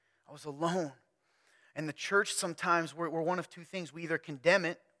 I was alone. And the church sometimes, we're one of two things. We either condemn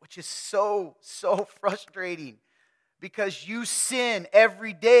it, which is so frustrating, because you sin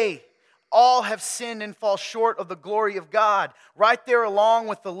every day. All have sinned and fall short of the glory of God. Right there along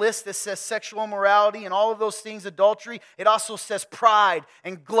with the list that says sexual immorality and all of those things, adultery, it also says pride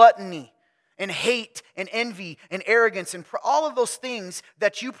and gluttony and hate and envy and arrogance and all of those things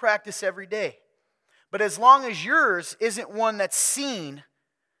that you practice every day. But as long as yours isn't one that's seen,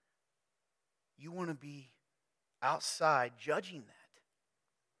 you want to be outside judging that.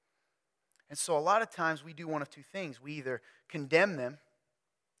 And so a lot of times we do one of two things. We either condemn them,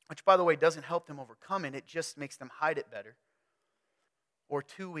 which, by the way, doesn't help them overcome it. It just makes them hide it better. Or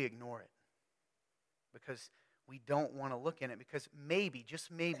two, we ignore it because we don't want to look in it, because maybe,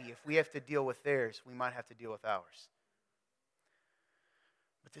 just maybe, if we have to deal with theirs, we might have to deal with ours.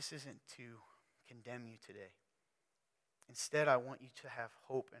 But this isn't to condemn you today. Instead, I want you to have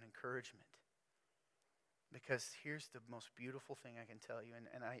hope and encouragement. Because here's the most beautiful thing I can tell you,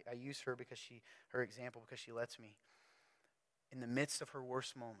 and I use her her example because she lets me. In the midst of her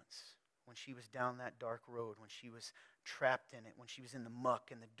worst moments, when she was down that dark road, when she was trapped in it, when she was in the muck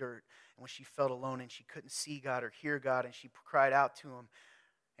and the dirt, and when she felt alone and she couldn't see God or hear God, and she cried out to him,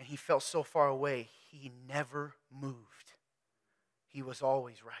 and he felt so far away, he never moved. He was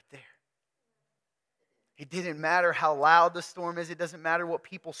always right there. It didn't matter how loud the storm is. It doesn't matter what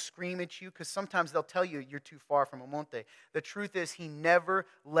people scream at you, because sometimes they'll tell you you're too far from him, won't they? The truth is, he never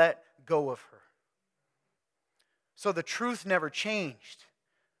let go of her. So the truth never changed.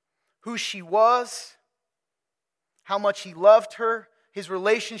 Who she was, how much he loved her, his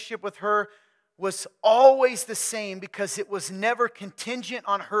relationship with her was always the same, because it was never contingent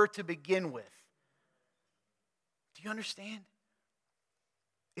on her to begin with. Do you understand?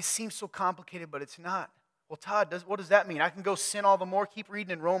 It seems so complicated, but it's not. Well, Todd, what does that mean? I can go sin all the more? Keep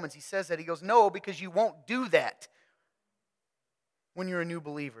reading in Romans. He says that. He goes, no, because you won't do that when you're a new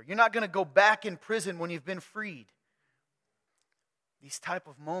believer. You're not going to go back in prison when you've been freed. These type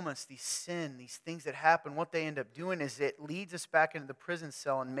of moments, these sin, these things that happen, what they end up doing is it leads us back into the prison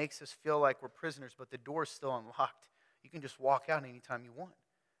cell and makes us feel like we're prisoners, but the door is still unlocked. You can just walk out anytime you want.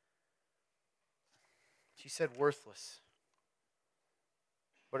 She said worthless.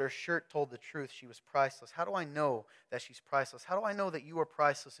 But her shirt told the truth. She was priceless. How do I know that she's priceless? How do I know that you are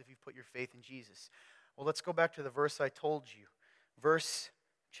priceless if you put your faith in Jesus? Well, let's go back to the verse I told you.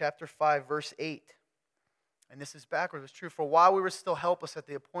 Chapter 5, verse 8. And this is backwards. It's true. For while we were still helpless at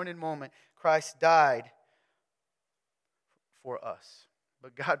the appointed moment, Christ died for us.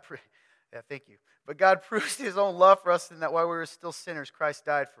 But God proved his own love for us in that while we were still sinners, Christ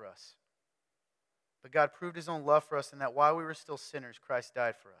died for us. But God proved his own love for us in that while we were still sinners, Christ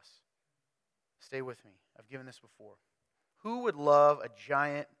died for us. Stay with me. I've given this before. Who would love a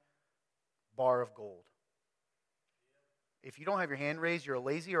giant bar of gold? If you don't have your hand raised, you're a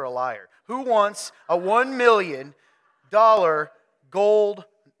lazy or a liar. Who wants a $1 million gold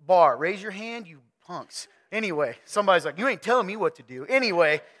bar? Raise your hand, you punks. Anyway, somebody's like, you ain't telling me what to do.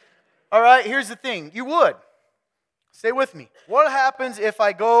 Anyway, all right, here's the thing. You would. Stay with me. What happens if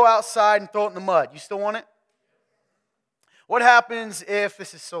I go outside and throw it in the mud? You still want it? What happens if,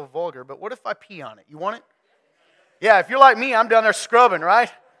 this is so vulgar, but what if I pee on it? You want it? Yeah, if you're like me, I'm down there scrubbing, right?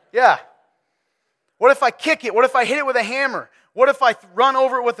 Yeah. What if I kick it? What if I hit it with a hammer? What if I run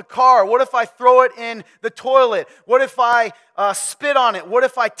over it with a car? What if I throw it in the toilet? What if I spit on it? What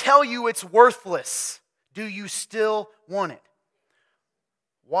if I tell you it's worthless? Do you still want it?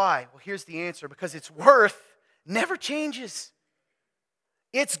 Why? Well, here's the answer. Because its worth never changes.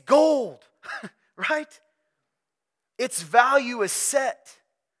 It's gold, right? Its value is set.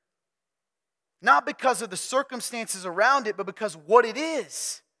 Not because of the circumstances around it, but because what it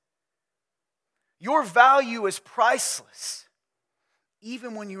is. Your value is priceless,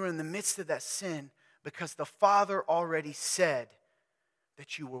 even when you're in the midst of that sin, because the Father already said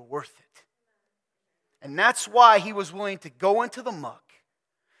that you were worth it. And that's why he was willing to go into the muck,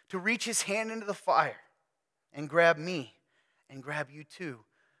 to reach his hand into the fire, and grab me, and grab you too.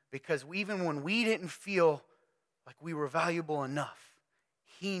 Because even when we didn't feel like we were valuable enough,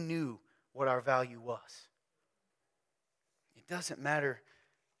 he knew what our value was. It doesn't matter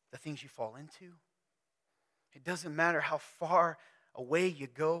the things you fall into. It doesn't matter how far away you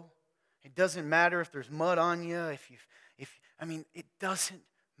go. It doesn't matter if there's mud on you. It doesn't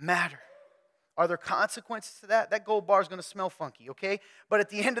matter. Are there consequences to that? That gold bar is going to smell funky, okay? But at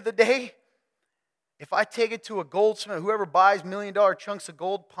the end of the day, if I take it to a goldsmith, whoever buys $1 million chunks of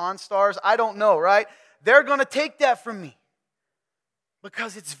gold, Pawn Stars, I don't know, right? They're going to take that from me.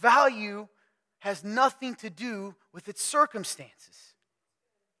 Because its value has nothing to do with its circumstances.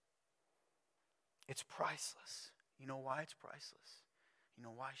 It's priceless. You know why it's priceless? You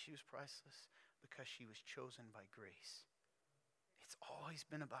know why she was priceless? Because she was chosen by grace. It's always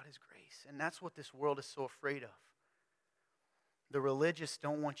been about his grace. And that's what this world is so afraid of. The religious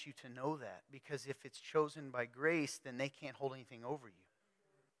don't want you to know that, because if it's chosen by grace, then they can't hold anything over you.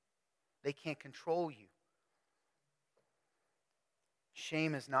 They can't control you.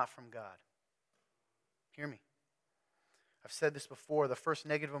 Shame is not from God. Hear me. I've said this before. The first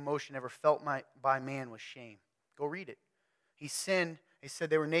negative emotion ever felt by man was shame. Go read it. He sinned. He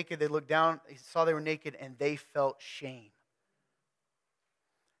said they were naked. They looked down. He saw they were naked, and they felt shame.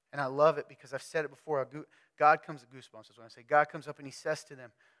 And I love it because I've said it before. God comes to goosebumps is when I say. God comes up and he says to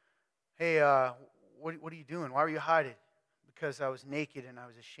them, hey, what are you doing? Why were you hiding? Because I was naked and I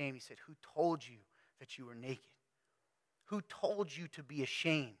was ashamed. He said, who told you that you were naked? Who told you to be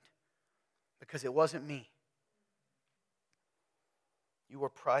ashamed? Because it wasn't me. You were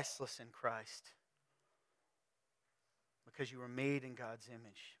priceless in Christ because you were made in God's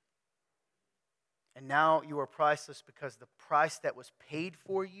image. And now you are priceless because the price that was paid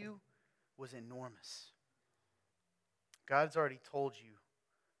for you was enormous. God's already told you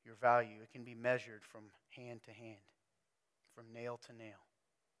your value. It can be measured from hand to hand, from nail to nail.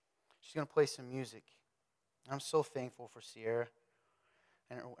 She's going to play some music. I'm so thankful for Sierra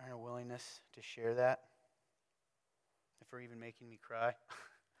and her willingness to share that, and for even making me cry,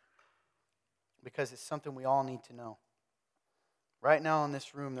 because it's something we all need to know. Right now in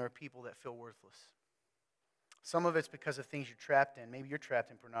this room, there are people that feel worthless. Some of it's because of things you're trapped in. Maybe you're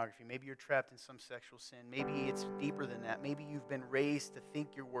trapped in pornography. Maybe you're trapped in some sexual sin. Maybe it's deeper than that. Maybe you've been raised to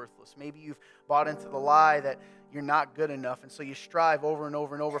think you're worthless. Maybe you've bought into the lie that you're not good enough, and so you strive over and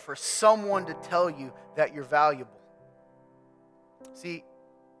over and over for someone to tell you that you're valuable. See,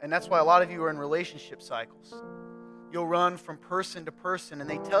 and that's why a lot of you are in relationship cycles. You'll run from person to person, and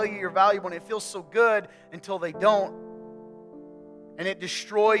they tell you you're valuable, and it feels so good until they don't. And it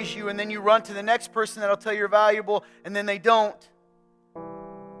destroys you, and then you run to the next person that'll tell you you're valuable, and then they don't.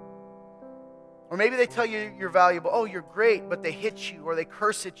 Or maybe they tell you you're valuable. Oh, you're great, but they hit you, or they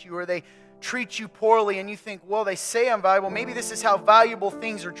curse at you, or they treat you poorly, and you think, well, they say I'm valuable. Maybe this is how valuable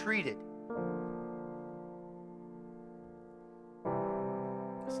things are treated.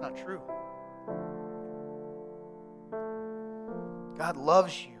 That's not true. God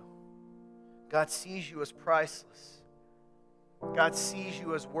loves you. God sees you as priceless. God sees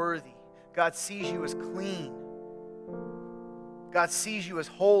you as worthy. God sees you as clean. God sees you as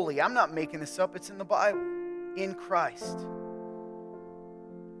holy. I'm not making this up. It's in the Bible. In Christ.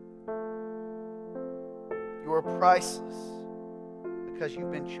 You are priceless because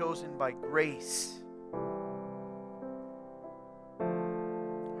you've been chosen by grace.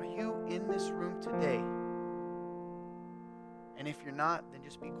 Are you in this room today? And if you're not, then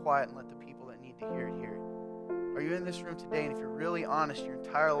just be quiet and let the people that need to hear it hear it. Are you in this room today, and if you're really honest, your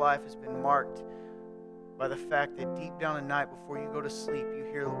entire life has been marked by the fact that deep down at night before you go to sleep, you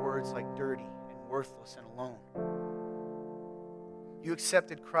hear the words like dirty and worthless and alone. You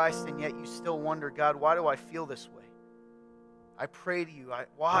accepted Christ, and yet you still wonder, God, why do I feel this way? I pray to you,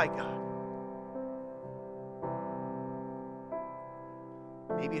 why, God?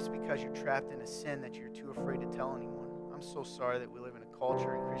 Maybe it's because you're trapped in a sin that you're too afraid to tell anyone. I'm so sorry that we live in a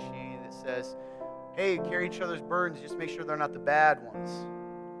culture in Christianity that says, hey, carry each other's burdens, just make sure they're not the bad ones.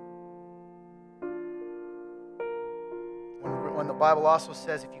 When the Bible also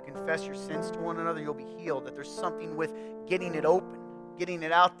says if you confess your sins to one another, you'll be healed, that there's something with getting it open, getting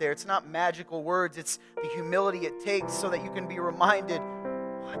it out there. It's not magical words, it's the humility it takes so that you can be reminded,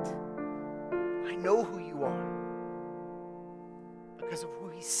 what? I know who you are because of who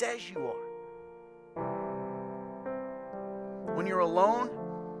He says you are. When you're alone,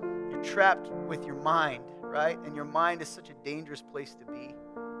 you're trapped with your mind, right? And your mind is such a dangerous place to be.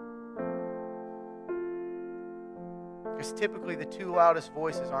 Because typically the two loudest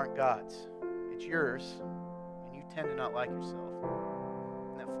voices aren't God's. It's yours, and you tend to not like yourself.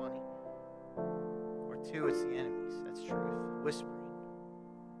 Isn't that funny? Or two, it's the enemy's. That's truth. Whispering.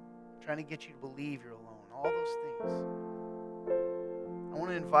 Trying to get you to believe you're alone. All those things. I want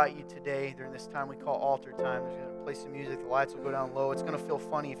to invite you today during this time we call altar time. There's going to play some music. The lights will go down low. It's going to feel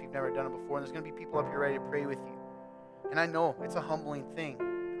funny if you've never done it before. And there's going to be people up here ready to pray with you. And I know it's a humbling thing.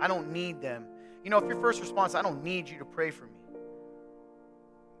 I don't need them. You know, if your first response, I don't need you to pray for me.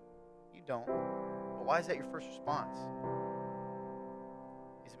 You don't. But why is that your first response?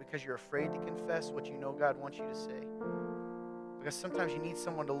 Is it because you're afraid to confess what you know God wants you to say? Because sometimes you need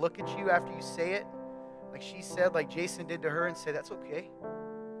someone to look at you after you say it, like she said, like Jason did to her, and say, that's okay.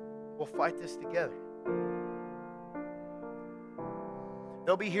 We'll fight this together.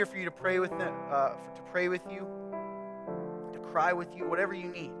 They'll be here for you to pray with them, to pray with you, to cry with you, whatever you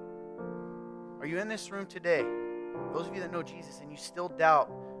need. Are you in this room today, those of you that know Jesus, and you still doubt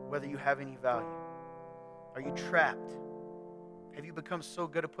whether you have any value? Are you trapped? Have you become so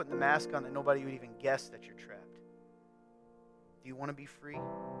good at putting the mask on that nobody would even guess that you're trapped? Do you want to be free? Do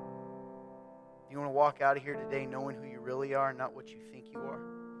you want to walk out of here today knowing who you really are, not what you think you are?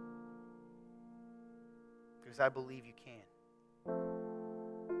 Because I believe you can.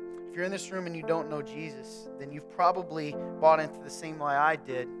 If you're in this room and you don't know Jesus, then you've probably bought into the same lie I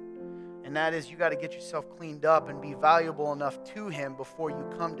did. And that is, you got to get yourself cleaned up and be valuable enough to him before you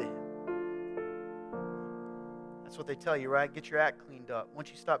come to him. That's what they tell you, right? Get your act cleaned up. Once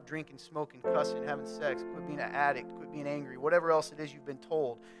you stop drinking, smoking, cussing, having sex, quit being an addict, quit being angry, whatever else it is you've been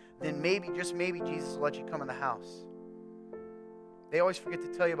told, then maybe, just maybe, Jesus will let you come in the house. They always forget to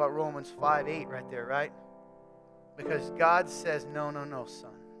tell you about Romans 5:8 right there, right? Because God says, no,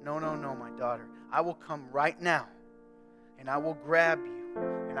 son. No, my daughter. I will come right now, and I will grab you,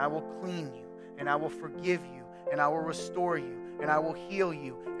 and I will clean you, and I will forgive you, and I will restore you, and I will heal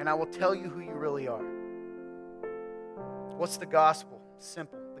you, and I will tell you who you really are. What's the gospel?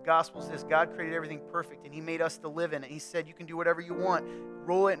 Simple. The gospel is this: God created everything perfect, and he made us to live in it. He said, you can do whatever you want.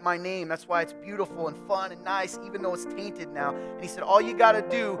 Roll it in my name. That's why it's beautiful and fun and nice, even though it's tainted now. And he said, all you got to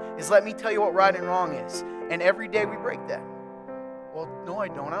do is let me tell you what right and wrong is. And every day we break that. Well, no, I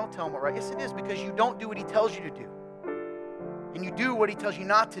don't. I don't tell him what right. Yes, it is, because you don't do what he tells you to do. And you do what he tells you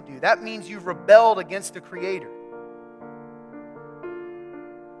not to do. That means you've rebelled against the Creator.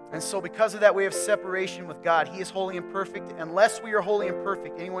 And so because of that, we have separation with God. He is holy and perfect. Unless we are holy and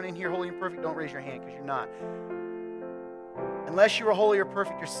perfect, anyone in here holy and perfect, don't raise your hand because you're not. Unless you are holy or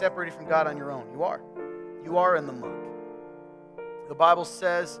perfect, you're separated from God on your own. You are. You are in the muck. The Bible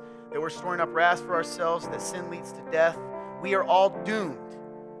says that we're storing up wrath for ourselves, that sin leads to death. We are all doomed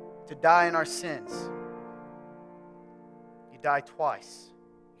to die in our sins. You die twice.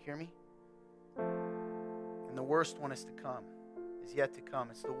 You hear me? And the worst one is to come. Is yet to come.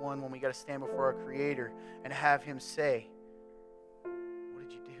 It's the one when we got to stand before our Creator and have him say, what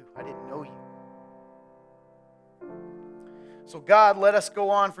did you do? I didn't know you. So God let us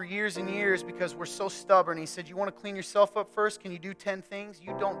go on for years and years because we're so stubborn. He said, you want to clean yourself up first? Can you do 10 things?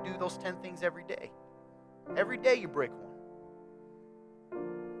 You don't do those 10 things every day. Every day you break one.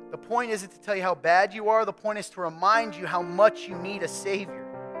 The point isn't to tell you how bad you are. The point is to remind you how much you need a Savior.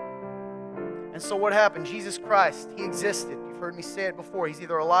 And so what happened? Jesus Christ, he existed. You've heard me say it before. He's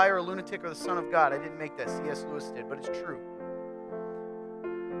either a liar, a lunatic, or the Son of God. I didn't make that. C.S. Lewis did, but it's true.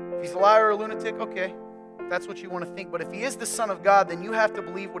 If he's a liar or a lunatic, okay. That's what you want to think. But if he is the Son of God, then you have to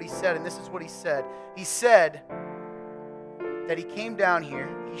believe what he said. And this is what he said. He said that he came down here.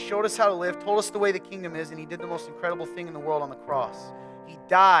 He showed us how to live, told us the way the kingdom is, and he did the most incredible thing in the world on the cross. He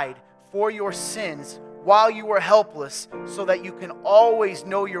died for your sins while you were helpless so that you can always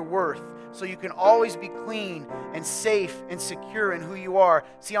know your worth. So you can always be clean and safe and secure in who you are.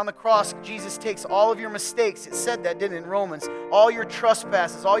 See, on the cross, Jesus takes all of your mistakes. It said that, didn't it, in Romans? All your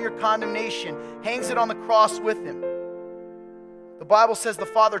trespasses, all your condemnation, hangs it on the cross with him. The Bible says the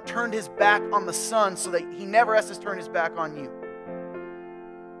Father turned his back on the Son so that he never has to turn his back on you.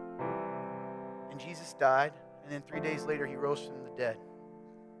 And Jesus died, and then 3 days later, he rose from the dead.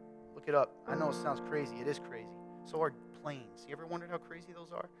 Look it up. I know it sounds crazy. It is crazy. So are planes. You ever wondered how crazy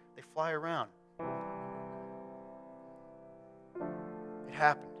those are? They fly around. It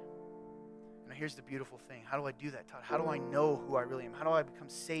happened. Now here's the beautiful thing. How do I do that, Todd? How do I know who I really am? How do I become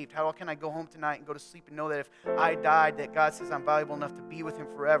saved? How can I go home tonight and go to sleep and know that if I died, that God says I'm valuable enough to be with him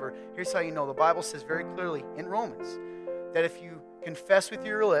forever? Here's how you know. The Bible says very clearly in Romans that if you confess with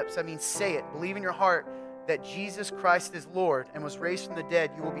your lips, I mean say it, believe in your heart that Jesus Christ is Lord and was raised from the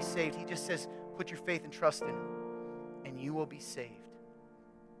dead, you will be saved. He just says put your faith and trust in him and you will be saved.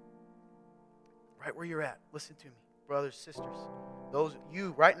 Right where you're at. Listen to me, brothers, sisters. Those,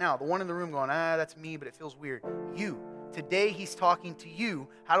 you right now, the one in the room going, that's me, but it feels weird. You. Today he's talking to you.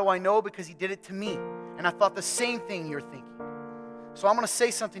 How do I know? Because he did it to me. And I thought the same thing you're thinking. So I'm going to say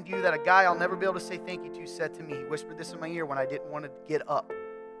something to you that a guy I'll never be able to say thank you to said to me. He whispered this in my ear when I didn't want to get up.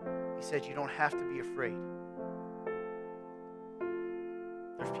 He said, you don't have to be afraid.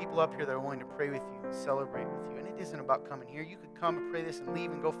 There's people up here that are willing to pray with you and celebrate with you. And it isn't about coming here. You could come and pray this and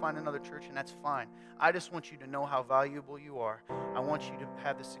leave and go find another church, and that's fine. I just want you to know how valuable you are. I want you to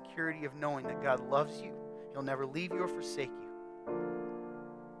have the security of knowing that God loves you. He'll never leave you or forsake you.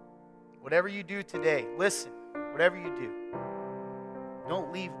 Whatever you do today, listen, whatever you do,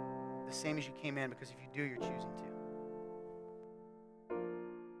 don't leave the same as you came in, because if you do, you're choosing to.